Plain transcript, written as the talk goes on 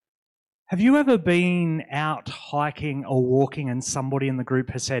Have you ever been out hiking or walking and somebody in the group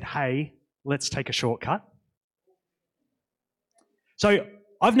has said, hey, let's take a shortcut? So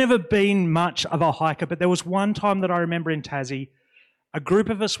I've never been much of a hiker, but there was one time that I remember in Tassie, a group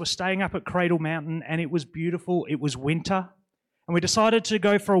of us were staying up at Cradle Mountain and it was beautiful, it was winter, and we decided to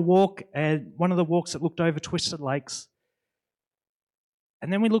go for a walk, one of the walks that looked over Twisted Lakes.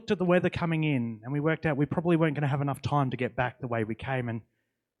 And then we looked at the weather coming in and we worked out we probably weren't going to have enough time to get back the way we came. And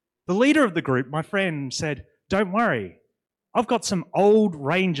the leader of the group, my friend, said, don't worry, I've got some old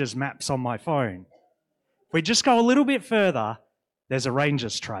Rangers maps on my phone. If we just go a little bit further, there's a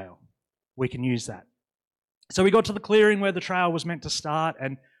Rangers trail. We can use that. So we got to the clearing where the trail was meant to start,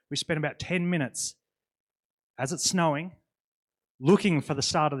 and we spent about 10 minutes, as it's snowing, looking for the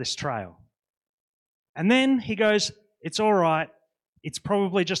start of this trail. And then he goes, it's all right, it's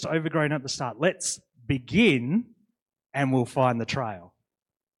probably just overgrown at the start. Let's begin and we'll find the trail.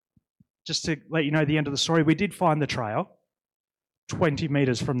 Just to let you know the end of the story, we did find the trail, 20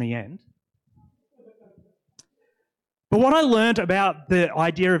 metres from the end. But what I learned about the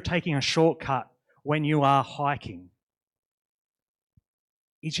idea of taking a shortcut when you are hiking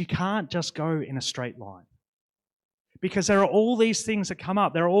is you can't just go in a straight line. Because there are all these things that come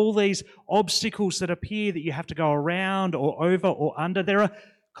up. There are all these obstacles that appear that you have to go around or over or under. There are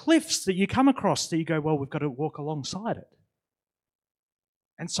cliffs that you come across that you go, well, we've got to walk alongside it.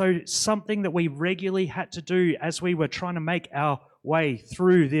 And so something that we regularly had to do as we were trying to make our way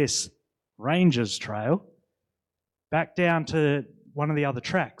through this Rangers trail back down to one of the other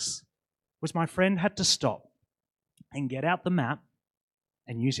tracks was my friend had to stop and get out the map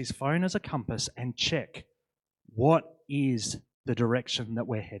and use his phone as a compass and check what is the direction that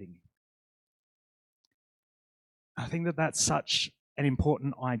we're heading in. I think that that's such an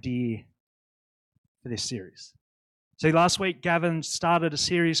important idea for this series. So last week, Gavin started a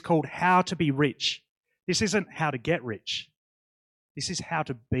series called How to Be Rich. This isn't how to get rich. This is how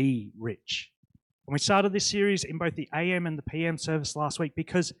to be rich. And we started this series in both the AM and the PM service last week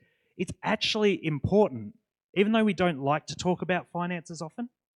because it's actually important. Even though we don't like to talk about finances often,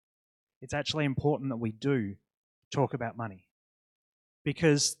 it's actually important that we do talk about money.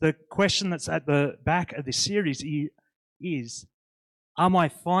 Because the question that's at the back of this series is, are my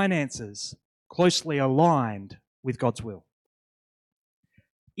finances closely aligned with God's will?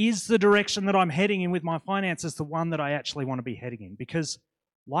 Is the direction that I'm heading in with my finances the one that I actually want to be heading in? Because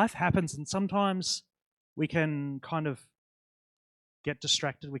life happens and sometimes we can kind of get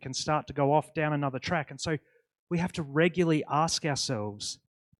distracted. We can start to go off down another track. And so we have to regularly ask ourselves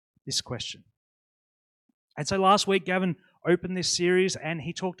this question. And so last week, Gavin opened this series and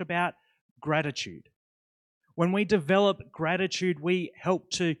he talked about gratitude. When we develop gratitude, we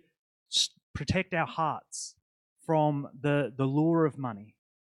help to protect our hearts from the lure of money.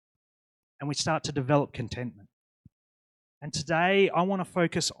 And we start to develop contentment. And today, I want to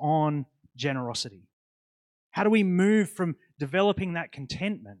focus on generosity. How do we move from developing that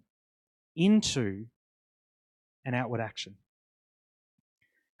contentment into an outward action?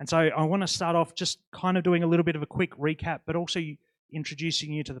 And so I want to start off just kind of doing a little bit of a quick recap, but also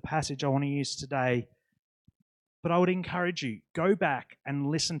introducing you to the passage I want to use today. But I would encourage you, go back and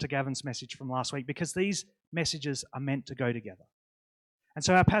listen to Gavin's message from last week because these messages are meant to go together. And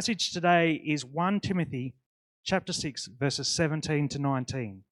so our passage today is 1 Timothy chapter 6, verses 17 to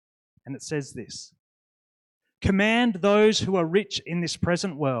 19. And it says this: command those who are rich in this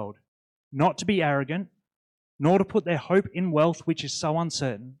present world not to be arrogant, nor to put their hope in wealth which is so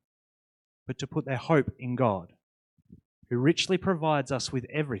uncertain, but to put their hope in God, who richly provides us with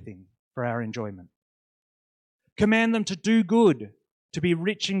everything for our enjoyment. Command them to do good, to be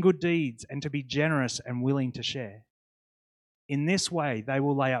rich in good deeds, and to be generous and willing to share. In this way, they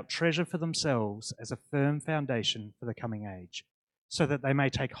will lay up treasure for themselves as a firm foundation for the coming age, so that they may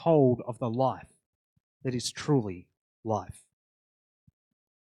take hold of the life that is truly life.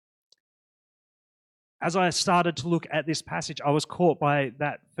 As I started to look at this passage, I was caught by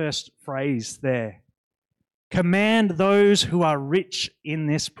that first phrase there. Command those who are rich in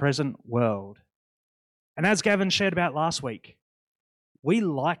this present world. And as Gavin shared about last week, we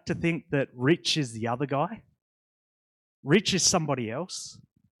like to think that rich is the other guy. Rich is somebody else.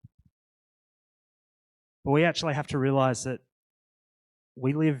 But we actually have to realize that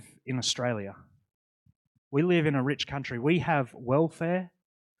we live in Australia. We live in a rich country. We have welfare.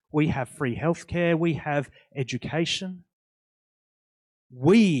 We have free healthcare. We have education.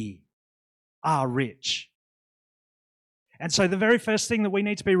 We are rich. And so the very first thing that we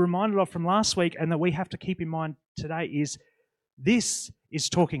need to be reminded of from last week and that we have to keep in mind today is this is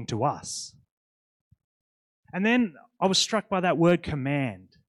talking to us. And then I was struck by that word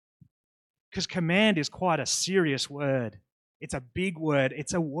command. Because command is quite a serious word. It's a big word.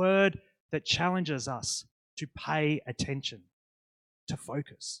 It's a word that challenges us to pay attention, to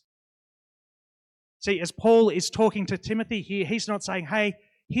focus. See, as Paul is talking to Timothy here, he's not saying, hey,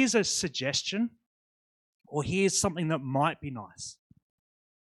 here's a suggestion, or here's something that might be nice.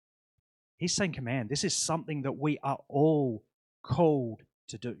 He's saying command. This is something that we are all called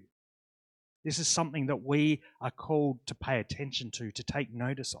to do. This is something that we are called to pay attention to take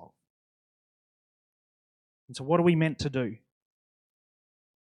notice of. And so what are we meant to do?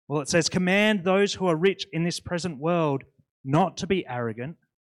 Well, it says, command those who are rich in this present world not to be arrogant,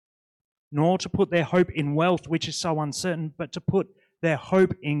 nor to put their hope in wealth, which is so uncertain, but to put their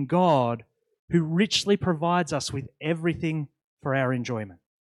hope in God, who richly provides us with everything for our enjoyment.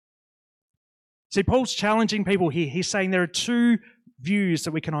 See, Paul's challenging people here. He's saying there are two views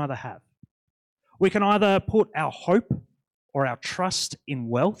that we can either have. We can either put our hope or our trust in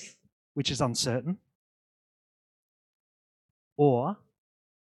wealth, which is uncertain, or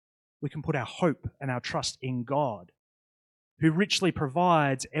we can put our hope and our trust in God, who richly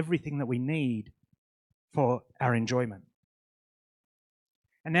provides everything that we need for our enjoyment.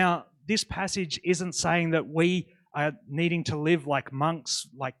 And now, this passage isn't saying that we are needing to live like monks,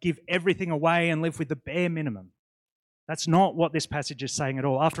 like give everything away and live with the bare minimum. That's not what this passage is saying at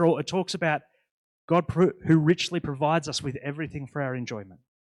all. After all, it talks about God who richly provides us with everything for our enjoyment.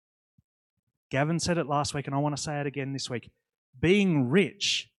 Gavin said it last week, and I want to say it again this week. Being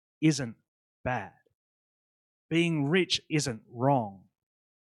rich isn't bad. Being rich isn't wrong.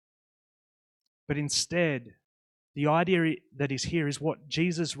 But instead, the idea that is here is what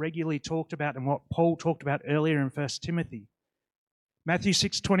Jesus regularly talked about and what Paul talked about earlier in 1 Timothy. Matthew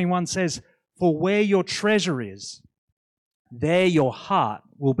 6:21 says, "For where your treasure is, there your heart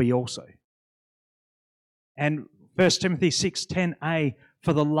will be also." And 1 Timothy 6:10a,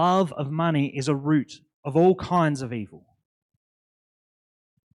 "For the love of money is a root of all kinds of evil."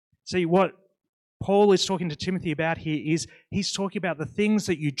 See, what Paul is talking to Timothy about here is he's talking about the things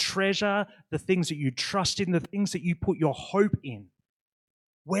that you treasure, the things that you trust in, the things that you put your hope in.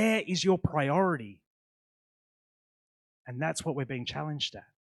 Where is your priority? And that's what we're being challenged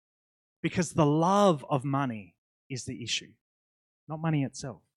at. Because the love of money is the issue, not money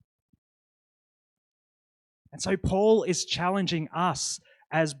itself. And so Paul is challenging us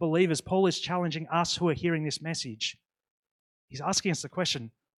as believers. Paul is challenging us who are hearing this message. He's asking us the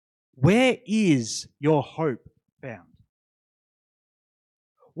question, where is your hope found?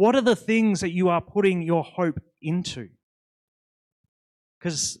 What are the things that you are putting your hope into?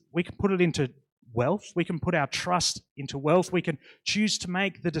 Because we can put it into wealth. We can put our trust into wealth. We can choose to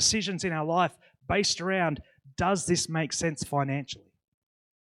make the decisions in our life based around, does this make sense financially?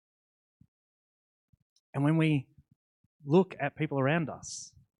 And when we look at people around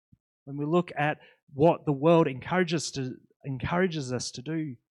us, when we look at what the world encourages us to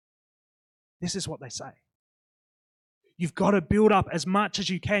do, this is what they say. You've got to build up as much as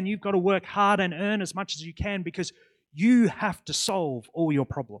you can. You've got to work hard and earn as much as you can because you have to solve all your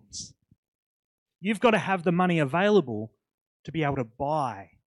problems. You've got to have the money available to be able to buy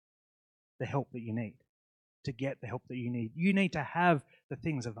the help that you need, to get the help that you need. You need to have the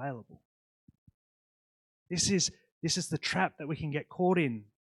things available. This is the trap that we can get caught in.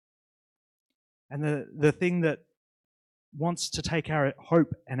 And the thing that wants to take our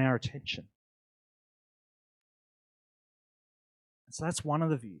hope and our attention. So that's one of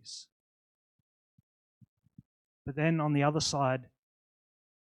the views. But then on the other side,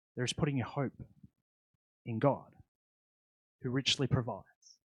 there's putting your hope in God, who richly provides.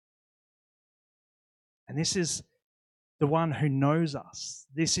 And this is the one who knows us.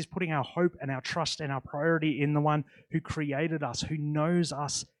 This is putting our hope and our trust and our priority in the one who created us, who knows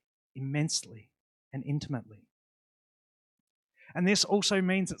us immensely and intimately. And this also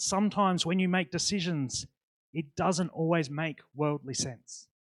means that sometimes when you make decisions, it doesn't always make worldly sense.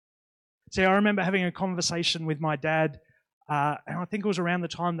 See, I remember having a conversation with my dad, and I think it was around the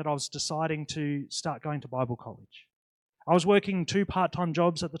time that I was deciding to start going to Bible college. I was working 2 part-time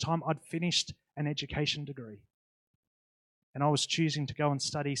jobs at the time. I'd finished an education degree, and I was choosing to go and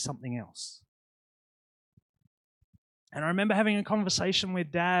study something else. And I remember having a conversation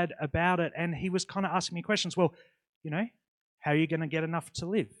with Dad about it, and he was kind of asking me questions. Well, how are you going to get enough to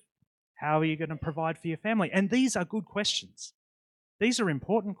live? How are you going to provide for your family? And these are good questions. These are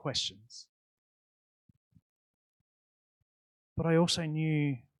important questions. But I also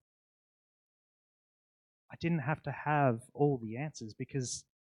knew I didn't have to have all the answers because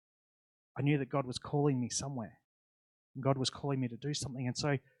I knew that God was calling me somewhere. And God was calling me to do something. And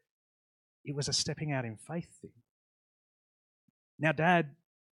so it was a stepping out in faith thing. Now, Dad,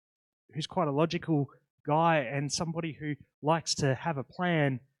 who's quite a logical guy and somebody who likes to have a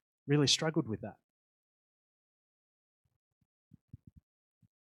plan, really struggled with that.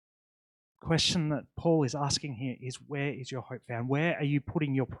 Question that Paul is asking here is, where is your hope found? Where are you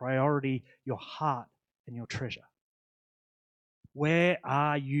putting your priority, your heart, and your treasure? Where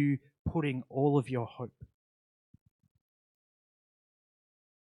are you putting all of your hope?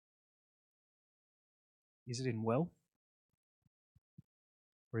 Is it in wealth?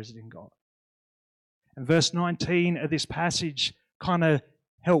 Or is it in God? And verse 19 of this passage kind of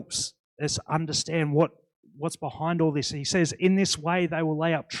helps us understand what's behind all this. He says, in this way they will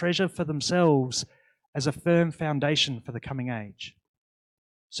lay up treasure for themselves as a firm foundation for the coming age,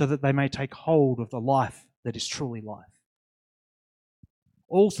 so that they may take hold of the life that is truly life.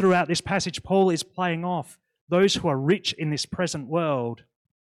 All throughout this passage, Paul is playing off those who are rich in this present world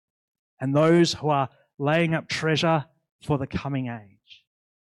and those who are laying up treasure for the coming age.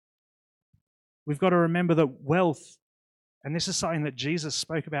 We've got to remember that wealth, and this is something that Jesus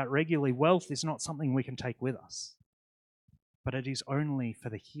spoke about regularly, wealth is not something we can take with us, but it is only for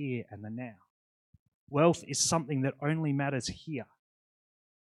the here and the now. Wealth is something that only matters here.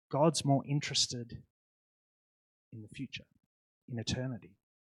 God's more interested in the future, in eternity,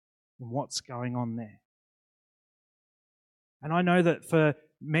 in what's going on there. And I know that for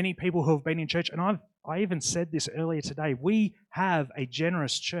many people who have been in church, and I even said this earlier today, we have a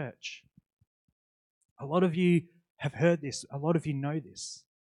generous church. A lot of you have heard this. A lot of you know this.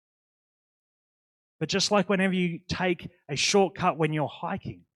 But just like whenever you take a shortcut when you're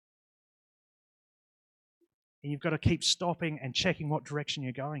hiking, and you've got to keep stopping and checking what direction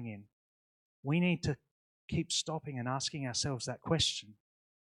you're going in, we need to keep stopping and asking ourselves that question.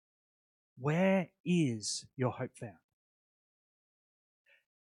 Where is your hope found?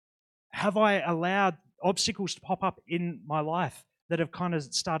 Have I allowed obstacles to pop up in my life that have kind of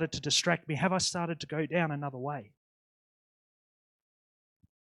started to distract me? Have I started to go down another way?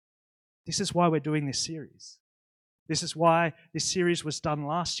 This is why we're doing this series. This is why this series was done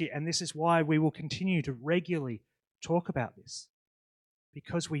last year, and this is why we will continue to regularly talk about this,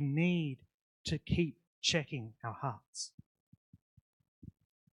 because we need to keep checking our hearts.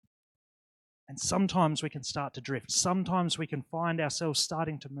 And sometimes we can start to drift. Sometimes we can find ourselves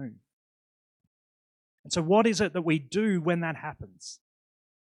starting to move. And so what is it that we do when that happens?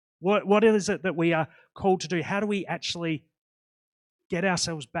 What is it that we are called to do? How do we actually get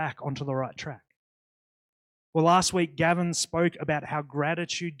ourselves back onto the right track? Well, last week, Gavin spoke about how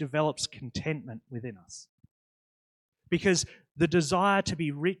gratitude develops contentment within us. Because the desire to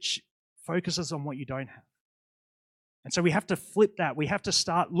be rich focuses on what you don't have. And so we have to flip that. We have to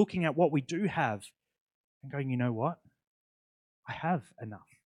start looking at what we do have and going, you know what? I have enough.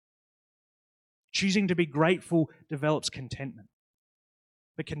 Choosing to be grateful develops contentment.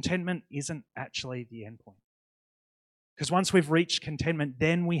 But contentment isn't actually the end point. Because once we've reached contentment,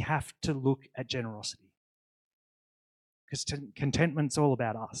 then we have to look at generosity. Because contentment's all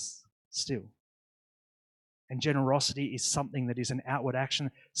about us still. And generosity is something that is an outward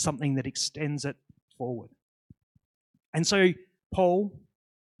action, something that extends it forward. And so Paul,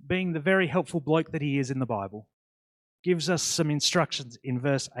 being the very helpful bloke that he is in the Bible, gives us some instructions in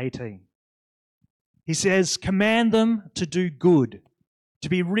verse 18. He says, command them to do good, to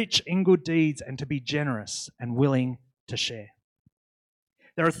be rich in good deeds, and to be generous and willing to share.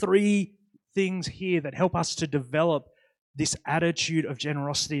 There are three things here that help us to develop this attitude of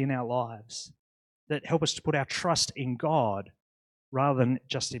generosity in our lives, that help us to put our trust in God rather than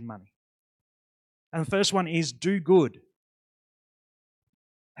just in money. And the first one is do good.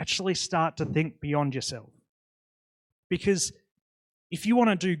 Actually start to think beyond yourself. Because if you want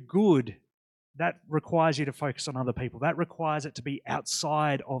to do good, that requires you to focus on other people. That requires it to be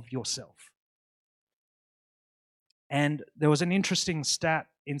outside of yourself. And there was an interesting stat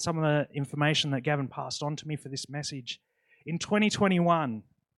in some of the information that Gavin passed on to me for this message. In 2021,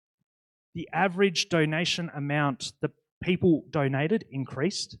 the average donation amount that people donated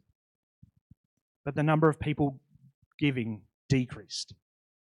increased, but the number of people giving decreased.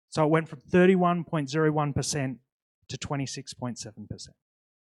 So it went from 31.01% to 26.7%.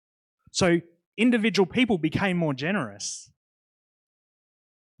 So individual people became more generous,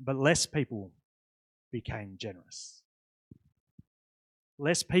 but less people became generous.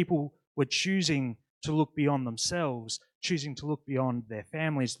 Less people were choosing to look beyond themselves, choosing to look beyond their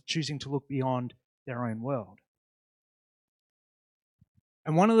families, choosing to look beyond their own world.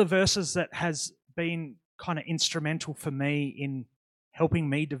 And one of the verses that has been kind of instrumental for me in helping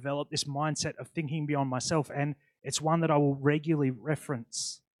me develop this mindset of thinking beyond myself, and it's one that I will regularly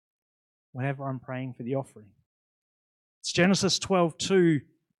reference whenever I'm praying for the offering. It's Genesis 12:2,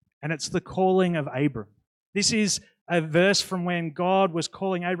 And it's the calling of Abram. This is a verse from when God was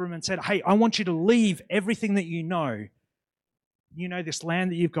calling Abram and said, hey, I want you to leave everything that you know. You know this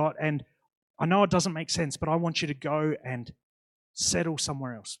land that you've got, and I know it doesn't make sense, but I want you to go and settle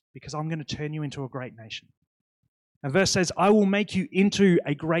somewhere else because I'm going to turn you into a great nation. And verse says, I will make you into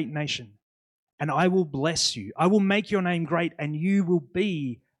a great nation, and I will bless you. I will make your name great, and you will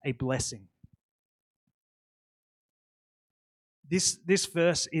be a blessing. This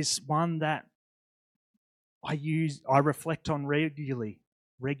verse is one that I reflect on regularly,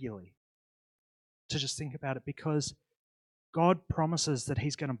 to just think about it, because God promises that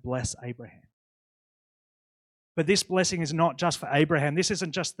he's going to bless Abraham. But this blessing is not just for Abraham. This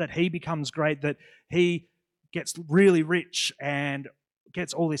isn't just that he becomes great, that he gets really rich and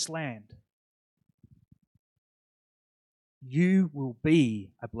gets all this land. You will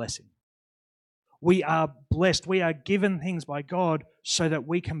be a blessing. We are blessed. We are given things by God so that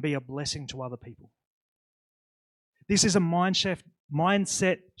we can be a blessing to other people. This is a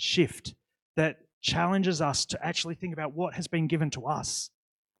mindset shift that challenges us to actually think about what has been given to us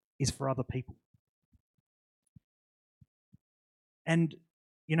is for other people. And,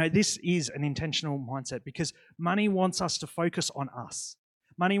 this is an intentional mindset because money wants us to focus on us.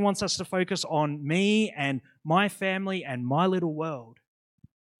 Money wants us to focus on me and my family and my little world.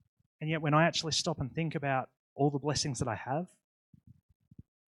 And yet when I actually stop and think about all the blessings that I have,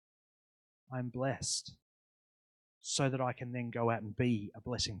 I'm blessed so that I can then go out and be a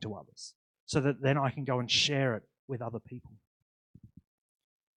blessing to others, so that then I can go and share it with other people.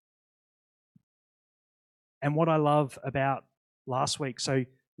 And what I love about last week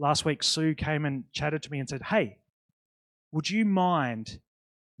Sue came and chatted to me and said, hey, would you mind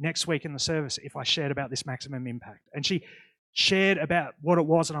next week in the service if I shared about this maximum impact? And she shared about what it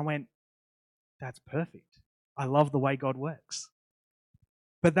was, and I went, that's perfect. I love the way God works.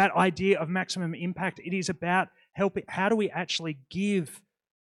 But that idea of maximum impact, it is about helping. How do we actually give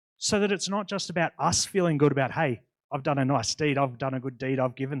so that it's not just about us feeling good about, hey, I've done a nice deed, I've done a good deed,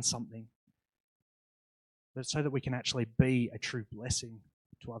 I've given something, but so that we can actually be a true blessing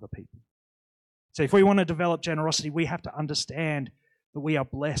to other people. So if we want to develop generosity, we have to understand that we are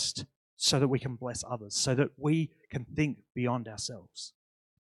blessed so that we can bless others, so that we can think beyond ourselves.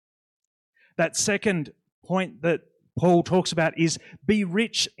 That second point that Paul talks about is be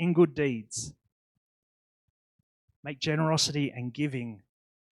rich in good deeds. Make generosity and giving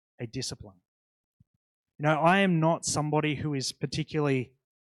a discipline. I am not somebody who is particularly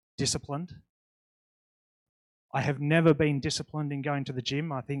disciplined. I have never been disciplined in going to the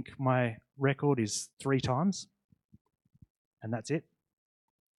gym. I think my record is 3 times, and that's it.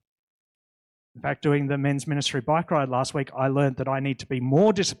 In fact, doing the men's ministry bike ride last week, I learned that I need to be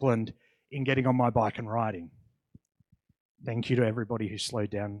more disciplined in getting on my bike and riding. Thank you to everybody who slowed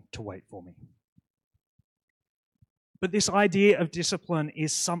down to wait for me. But this idea of discipline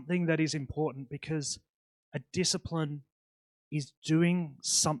is something that is important because a discipline is doing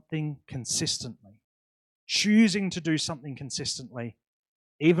something consistently, choosing to do something consistently,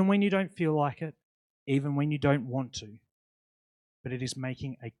 even when you don't feel like it, even when you don't want to, but it is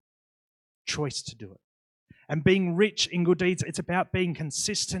making a choice to do it. And being rich in good deeds, it's about being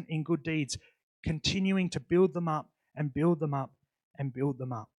consistent in good deeds, continuing to build them up and build them up and build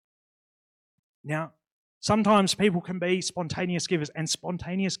them up. Now, sometimes people can be spontaneous givers, and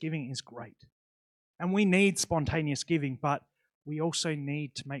spontaneous giving is great. And we need spontaneous giving, but we also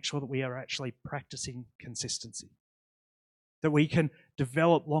need to make sure that we are actually practicing consistency, that we can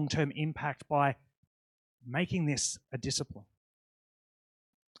develop long-term impact by making this a discipline.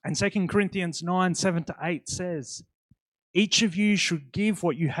 And 2 Corinthians 9:7-8 says, each of you should give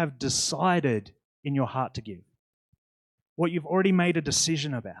what you have decided in your heart to give, what you've already made a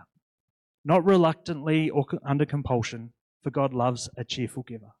decision about, not reluctantly or under compulsion, for God loves a cheerful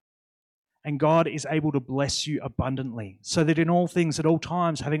giver. And God is able to bless you abundantly, so that in all things at all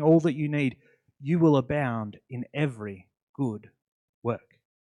times, having all that you need, you will abound in every good work.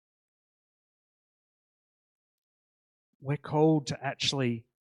 We're called to actually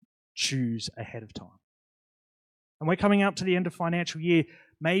choose ahead of time. And we're coming up to the end of financial year.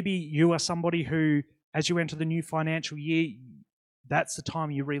 Maybe you are somebody who, as you enter the new financial year, that's the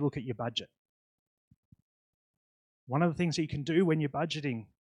time you relook at your budget. One of the things that you can do when you're budgeting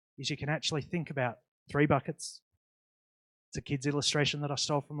is you can actually think about 3 buckets. It's a kid's illustration that I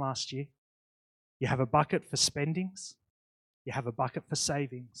stole from last year. You have a bucket for spendings, you have a bucket for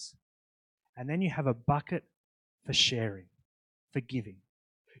savings, and then you have a bucket for sharing, for giving.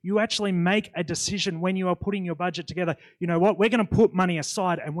 You actually make a decision when you are putting your budget together. You know what? We're going to put money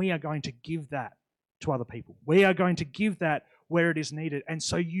aside and we are going to give that to other people. We are going to give that where it is needed. And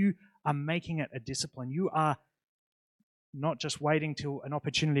so you are making it a discipline. You are not just waiting till an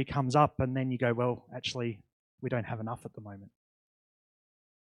opportunity comes up and then you go, well, actually, we don't have enough at the moment.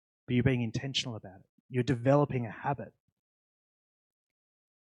 But you're being intentional about it. You're developing a habit.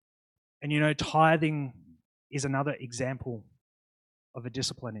 And tithing is another example of a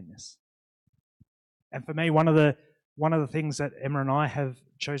discipline in this. And for me, one of the things that Emma and I have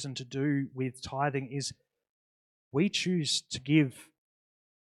chosen to do with tithing is we choose to give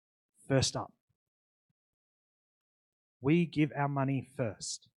first up. We give our money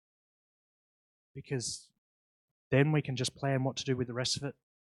first because then we can just plan what to do with the rest of it.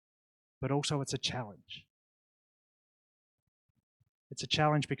 But also it's a challenge. It's a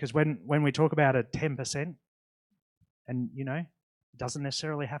challenge because when we talk about a 10%, and it doesn't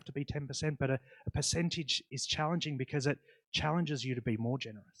necessarily have to be 10%, but a percentage is challenging because it challenges you to be more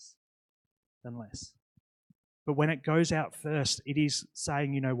generous than less. But when it goes out first, it is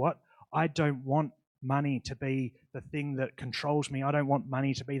saying, you know what? I don't want money to be the thing that controls me. I don't want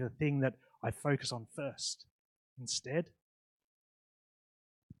money to be the thing that I focus on first. Instead,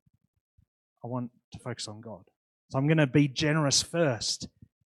 I want to focus on God. So I'm going to be generous first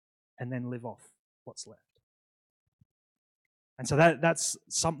and then live off what's left. And so that's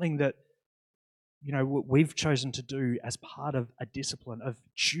something that we've chosen to do as part of a discipline of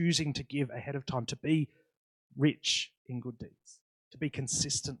choosing to give ahead of time, to be rich in good deeds, to be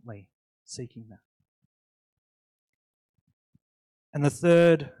consistently seeking that. And the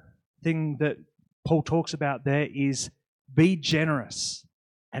third thing that Paul talks about there is be generous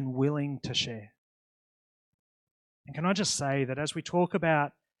and willing to share. And can I just say that as we talk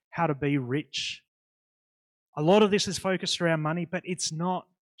about how to be rich, a lot of this is focused around money, but it's not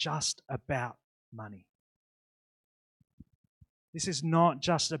just about money. This is not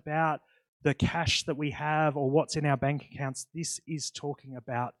just about the cash that we have or what's in our bank accounts. This is talking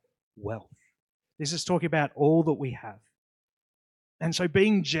about wealth. This is talking about all that we have. And so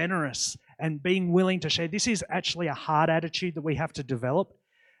being generous and being willing to share, this is actually a hard attitude that we have to develop.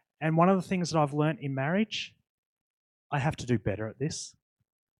 And one of the things that I've learned in marriage, I have to do better at this.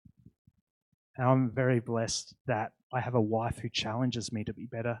 And I'm very blessed that I have a wife who challenges me to be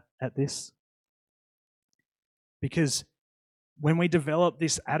better at this. Because when we develop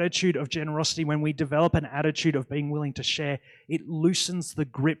this attitude of generosity, when we develop an attitude of being willing to share, it loosens the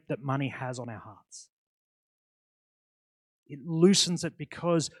grip that money has on our hearts. It loosens it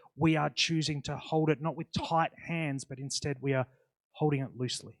because we are choosing to hold it not with tight hands, but instead we are holding it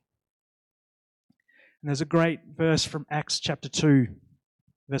loosely. And there's a great verse from Acts chapter 2,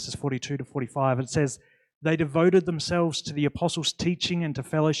 verses 42 to 45. It says, "They devoted themselves to the apostles' teaching and to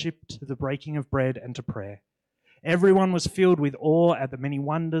fellowship, to the breaking of bread and to prayer. Everyone was filled with awe at the many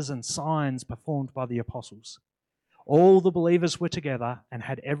wonders and signs performed by the apostles. All the believers were together and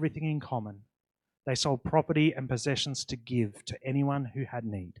had everything in common. They sold property and possessions to give to anyone who had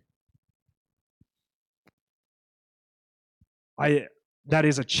need." That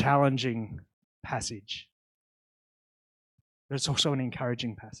is a challenging passage, but it's also an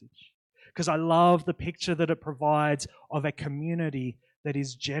encouraging passage because I love the picture that it provides of a community that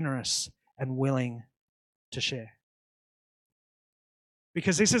is generous and willing to share.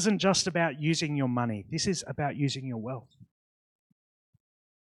 Because this isn't just about using your money, this is about using your wealth.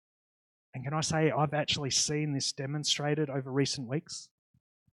 And can I say, I've actually seen this demonstrated over recent weeks.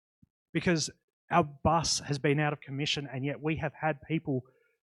 Because our bus has been out of commission, and yet we have had people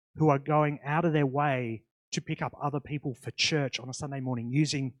who are going out of their way to pick up other people for church on a Sunday morning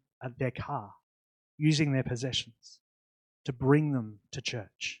using their car, using their possessions to bring them to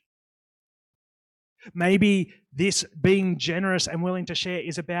church. Maybe this being generous and willing to share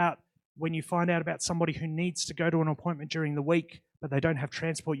is about when you find out about somebody who needs to go to an appointment during the week, but they don't have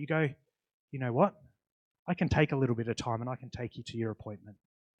transport, you go, you know what? I can take a little bit of time and I can take you to your appointment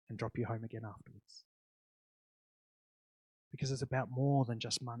and drop you home again afterwards. Because it's about more than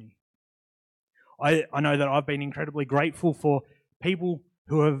just money. I know that I've been incredibly grateful for people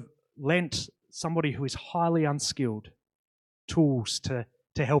who have lent somebody who is highly unskilled tools to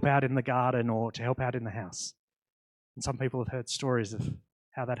help out in the garden or to help out in the house. And some people have heard stories of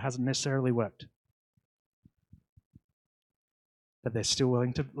how that hasn't necessarily worked. But they're still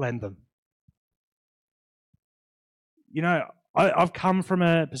willing to lend them. I've come from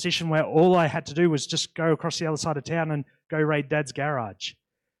a position where all I had to do was just go across the other side of town and go raid Dad's garage.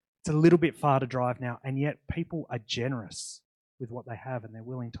 It's a little bit far to drive now, and yet people are generous with what they have and they're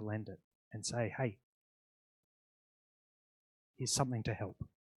willing to lend it and say, hey, here's something to help.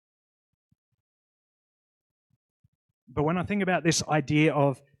 But when I think about this idea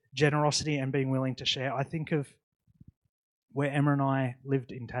of generosity and being willing to share, I think of where Emma and I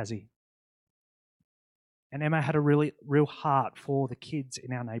lived in Tassie. And Emma had a really real heart for the kids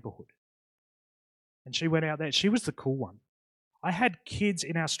in our neighbourhood. And she went out there. She was the cool one. I had kids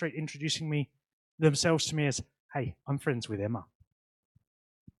in our street introducing themselves to me as, "Hey, I'm friends with Emma."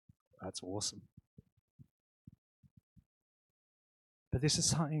 That's awesome. But this is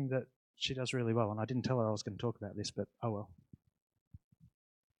something that she does really well. And I didn't tell her I was going to talk about this, but oh well.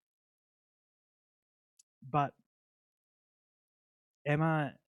 But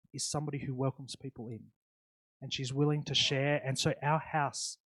Emma is somebody who welcomes people in. And she's willing to share. And so our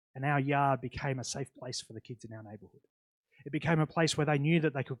house and our yard became a safe place for the kids in our neighbourhood. It became a place where they knew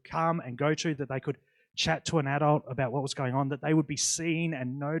that they could come and go to, that they could chat to an adult about what was going on, that they would be seen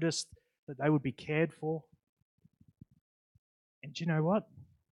and noticed, that they would be cared for. And do you know what?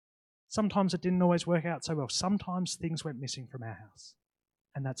 Sometimes it didn't always work out so well. Sometimes things went missing from our house,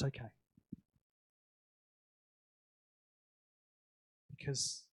 and that's okay.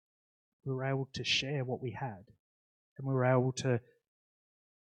 Because we were able to share what we had, and we were able to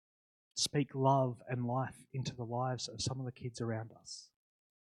speak love and life into the lives of some of the kids around us.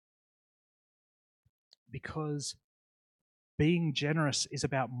 Because being generous is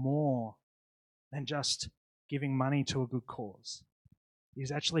about more than just giving money to a good cause. It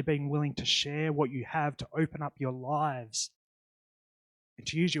is actually being willing to share what you have, to open up your lives, and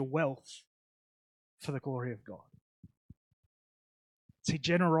to use your wealth for the glory of God. See,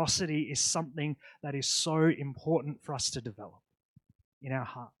 generosity is something that is so important for us to develop in our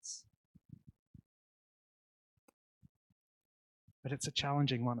hearts. But it's a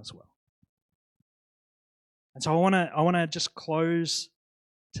challenging one as well. And so I want to just close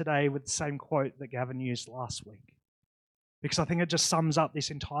today with the same quote that Gavin used last week, because I think it just sums up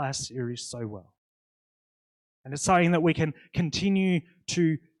this entire series so well. And it's something that we can continue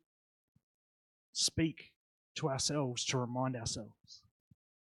to speak to ourselves, to remind ourselves.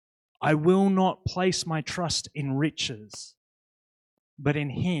 I will not place my trust in riches, but in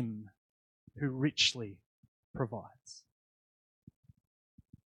Him who richly provides.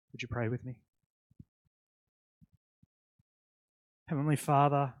 Would you pray with me? Heavenly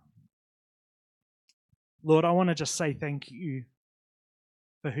Father, Lord, I want to just say thank you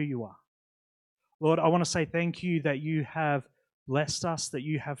for who you are. Lord, I want to say thank you that you have blessed us, that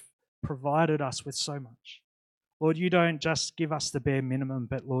you have provided us with so much. Lord, you don't just give us the bare minimum,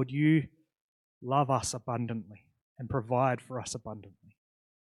 but Lord, you love us abundantly and provide for us abundantly.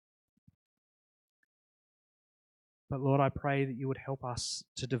 But Lord, I pray that you would help us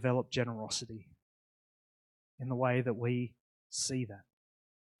to develop generosity in the way that we see that.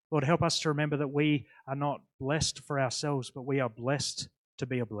 Lord, help us to remember that we are not blessed for ourselves, but we are blessed to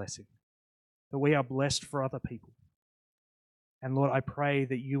be a blessing. That we are blessed for other people. And Lord, I pray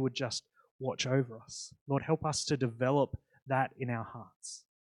that you would just watch over us. Lord, help us to develop that in our hearts.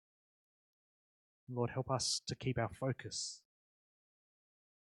 Lord, help us to keep our focus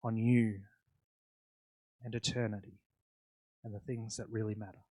on you and eternity and the things that really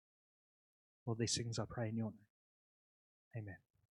matter. Lord, these things I pray in your name. Amen.